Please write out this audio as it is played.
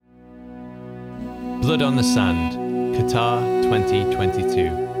Blood on the Sand, Qatar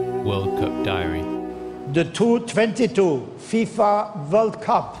 2022 World Cup Diary. The 2022 FIFA World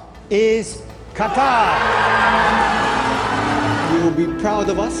Cup is Qatar. You will be proud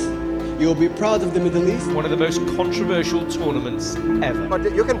of us. You will be proud of the Middle East. One of the most controversial tournaments ever.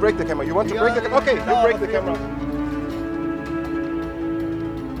 But you can break the camera. You want to break the camera? Okay, you break the camera.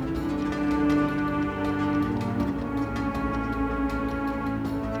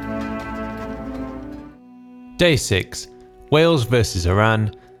 Day 6, Wales versus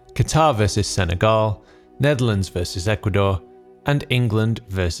Iran, Qatar versus Senegal, Netherlands versus Ecuador, and England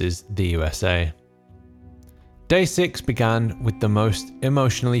versus the USA. Day 6 began with the most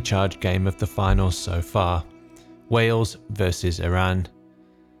emotionally charged game of the finals so far, Wales versus Iran.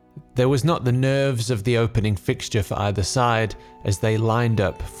 There was not the nerves of the opening fixture for either side as they lined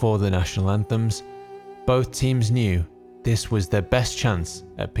up for the national anthems. Both teams knew this was their best chance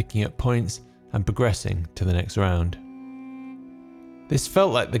at picking up points and progressing to the next round. This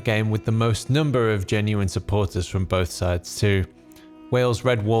felt like the game with the most number of genuine supporters from both sides too. Wales'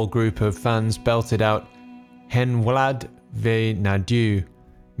 Red Wall group of fans belted out Hen Wlad Fy Nhadau,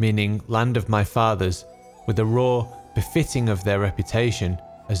 meaning land of my fathers, with a roar befitting of their reputation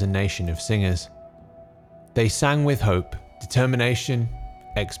as a nation of singers. They sang with hope, determination,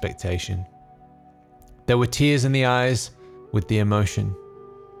 expectation. There were tears in the eyes with the emotion.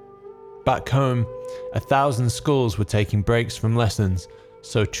 Back home, 1,000 schools were taking breaks from lessons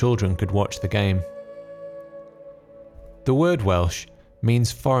so children could watch the game. The word Welsh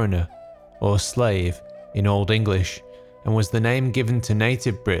means foreigner or slave in Old English and was the name given to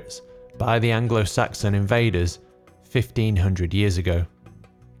native Brits by the Anglo-Saxon invaders 1,500 years ago.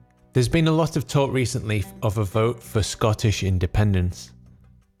 There's been a lot of talk recently of a vote for Scottish independence,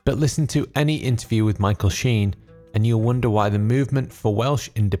 but listen to any interview with Michael Sheen and you'll wonder why the movement for Welsh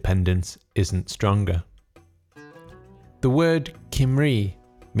independence isn't stronger. The word Cymry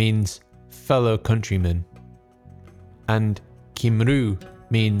means fellow-countrymen, and Cymru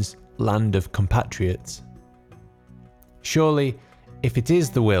means land of compatriots. Surely, if it is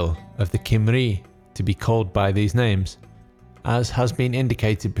the will of the Cymry to be called by these names, as has been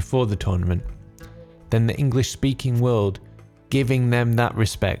indicated before the tournament, then the English-speaking world giving them that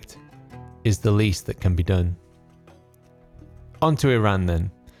respect is the least that can be done. On to Iran then,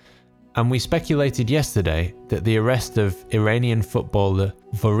 and we speculated yesterday that the arrest of Iranian footballer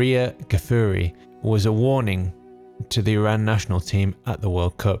Voria Ghafouri was a warning to the Iran national team at the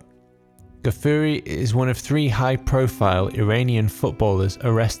World Cup. Ghafouri is one of 3 high-profile Iranian footballers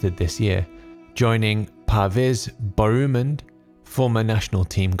arrested this year, joining Parviz Boroumand, former national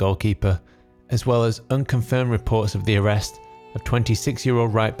team goalkeeper, as well as unconfirmed reports of the arrest of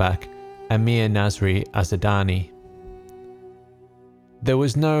 26-year-old right-back Amir Nasr Azadani. There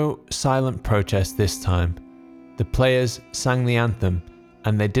was no silent protest this time. The players sang the anthem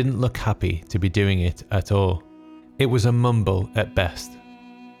and they didn't look happy to be doing it at all. It was a mumble at best.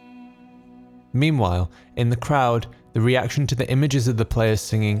 Meanwhile, in the crowd, the reaction to the images of the players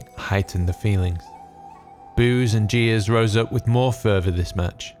singing heightened the feelings. Boos and jeers rose up with more fervour this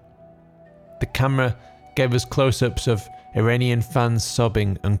match. The camera gave us close-ups of Iranian fans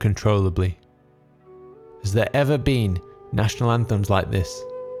sobbing uncontrollably. Has there ever been national anthems like this?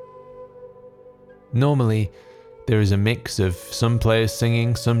 Normally, there is a mix of some players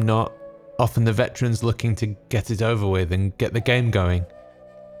singing, some not, often the veterans looking to get it over with and get the game going.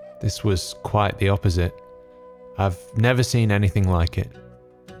 This was quite the opposite. I've never seen anything like it.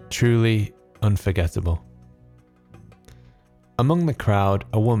 Truly unforgettable. Among the crowd,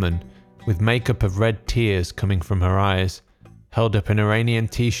 a woman, with makeup of red tears coming from her eyes, held up an Iranian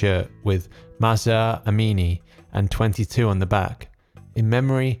t-shirt with MAHSA AMINI and 22 on the back, in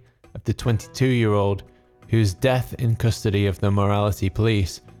memory of the 22-year-old whose death in custody of the morality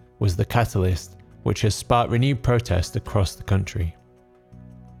police was the catalyst which has sparked renewed protest across the country.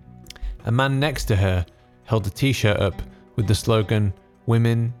 A man next to her held a t-shirt up with the slogan,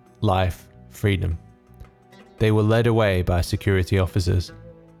 "Women, Life, Freedom." They were led away by security officers.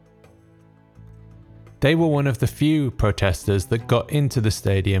 They were one of the few protesters that got into the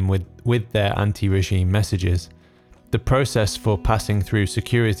stadium with their anti-regime messages. The process for passing through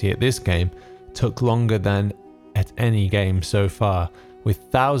security at this game took longer than at any game so far,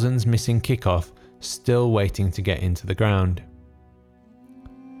 with thousands missing kickoff still waiting to get into the ground.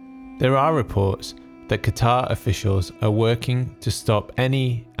 There are reports that Qatar officials are working to stop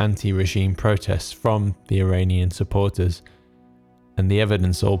any anti-regime protests from the Iranian supporters, and the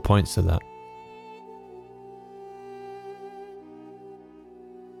evidence all points to that.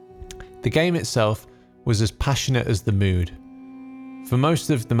 The game itself was as passionate as the mood. For most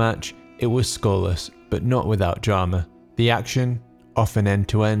of the match, it was scoreless, but not without drama. The action, often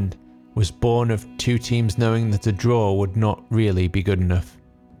end-to-end, was born of two teams knowing that a draw would not really be good enough.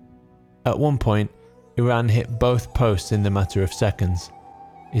 At one point, Iran hit both posts in the matter of seconds.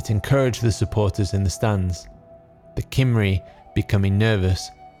 It encouraged the supporters in the stands, the Cymry becoming nervous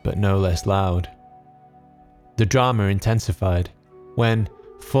but no less loud. The drama intensified when,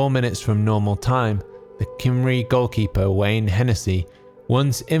 4 minutes from normal time, the Cymry goalkeeper Wayne Hennessy,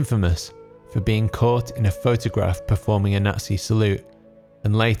 once infamous for being caught in a photograph performing a Nazi salute,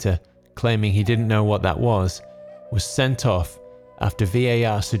 and later claiming he didn't know what that was sent off after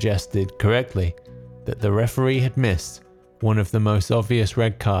VAR suggested correctly that the referee had missed one of the most obvious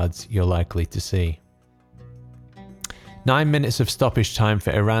red cards you're likely to see. 9 minutes of stoppage time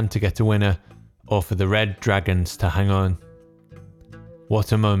for Iran to get a winner, or for the Red Dragons to hang on.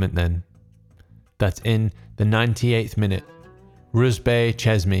 What a moment then, that in the 98th minute, Rouzbeh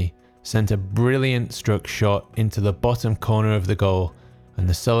Cheshmi sent a brilliant struck shot into the bottom corner of the goal, and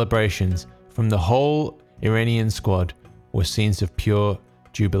the celebrations from the whole Iranian squad were scenes of pure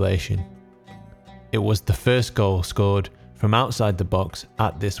jubilation. It was the first goal scored from outside the box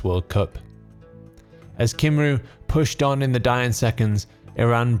at this World Cup. As Cymru pushed on in the dying seconds,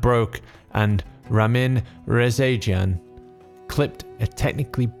 Iran broke and Ramin Rezaeian clipped a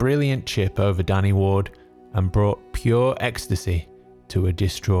technically brilliant chip over Danny Ward and brought pure ecstasy to a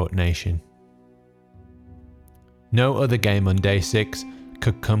distraught nation. No other game on day 6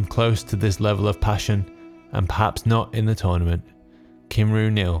 could come close to this level of passion, and perhaps not in the tournament.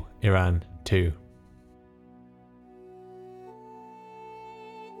 Cymru 0, Iran 2.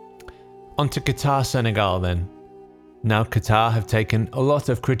 On to Qatar Senegal then. Now Qatar have taken a lot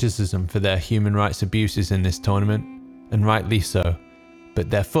of criticism for their human rights abuses in this tournament, and rightly so, but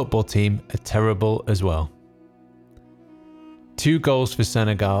their football team are terrible as well. 2 goals for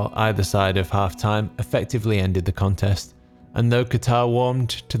Senegal either side of half-time effectively ended the contest, and though Qatar warmed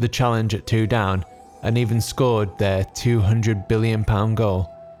to the challenge at 2 down and even scored their £200 billion goal,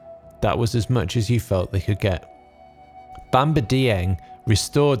 that was as much as you felt they could get. Bamba Dieng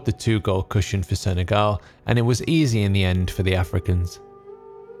restored the 2-goal cushion for Senegal, and it was easy in the end for the Africans.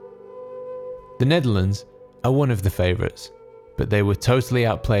 The Netherlands are one of the favourites, but they were totally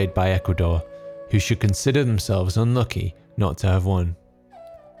outplayed by Ecuador, who should consider themselves unlucky not to have won.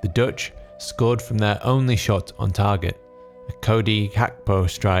 The Dutch scored from their only shot on target, a Cody Gakpo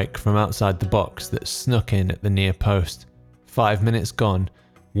strike from outside the box that snuck in at the near post. 5 minutes gone,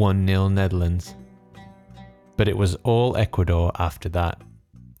 1-0 Netherlands. But it was all Ecuador after that.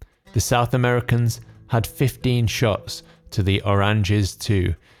 The South Americans had 15 shots to the Oranges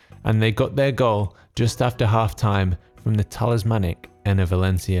 2, and they got their goal just after half-time from the talismanic Enner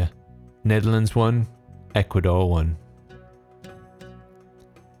Valencia. Netherlands won, Ecuador won.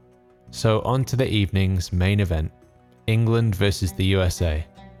 So on to the evening's main event, England versus the USA.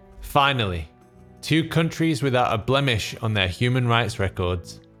 Finally, 2 countries without a blemish on their human rights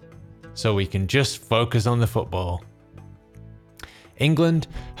records, so we can just focus on the football. England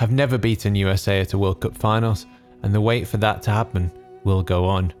have never beaten USA at a World Cup finals, and the wait for that to happen will go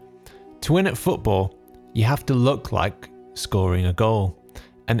on. To win at football, you have to look like scoring a goal,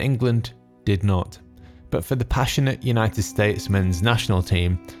 and England did not. But for the passionate United States men's national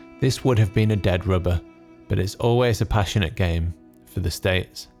team, this would have been a dead rubber, but it's always a passionate game for the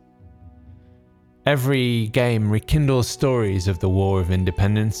States. Every game rekindles stories of the War of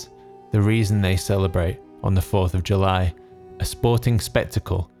Independence, the reason they celebrate on the 4th of July, a sporting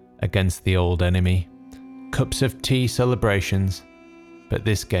spectacle against the old enemy. Cups of tea celebrations, but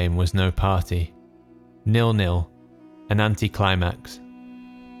this game was no party. 0-0, an anti-climax.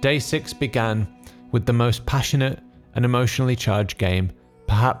 Day 6 began with the most passionate and emotionally charged game,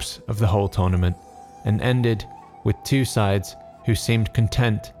 perhaps of the whole tournament, and ended with 2 sides who seemed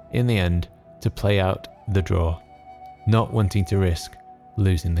content in the end to play out the draw, not wanting to risk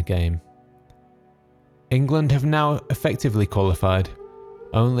losing the game. England have now effectively qualified.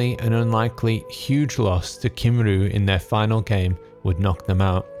 Only an unlikely huge loss to Cymru in their final game would knock them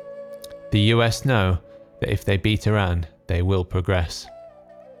out. The US know that if they beat Iran, they will progress.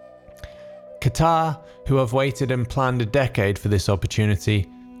 Qatar, who have waited and planned a decade for this opportunity,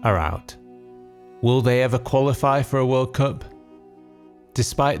 are out. Will they ever qualify for a World Cup?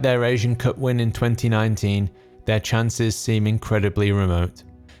 Despite their Asian Cup win in 2019, their chances seem incredibly remote.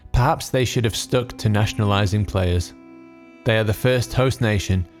 Perhaps they should have stuck to nationalising players. They are the first host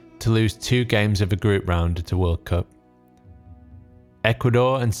nation to lose 2 games of a group round at a World Cup.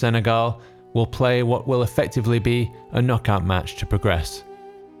 Ecuador and Senegal will play what will effectively be a knockout match to progress.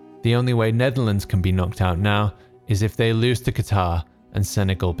 The only way Netherlands can be knocked out now is if they lose to Qatar and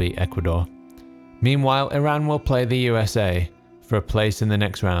Senegal beat Ecuador. Meanwhile, Iran will play the USA for a place in the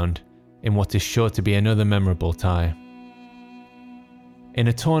next round in what is sure to be another memorable tie. In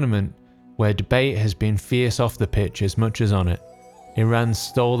a tournament where debate has been fierce off the pitch as much as on it, Iran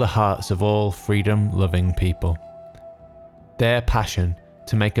stole the hearts of all freedom-loving people. Their passion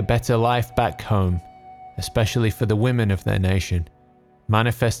to make a better life back home, especially for the women of their nation,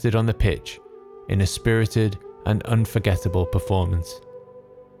 manifested on the pitch in a spirited and unforgettable performance.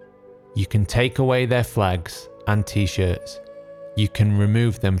 You can take away their flags and t-shirts, you can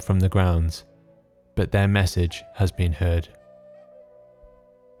remove them from the grounds, but their message has been heard.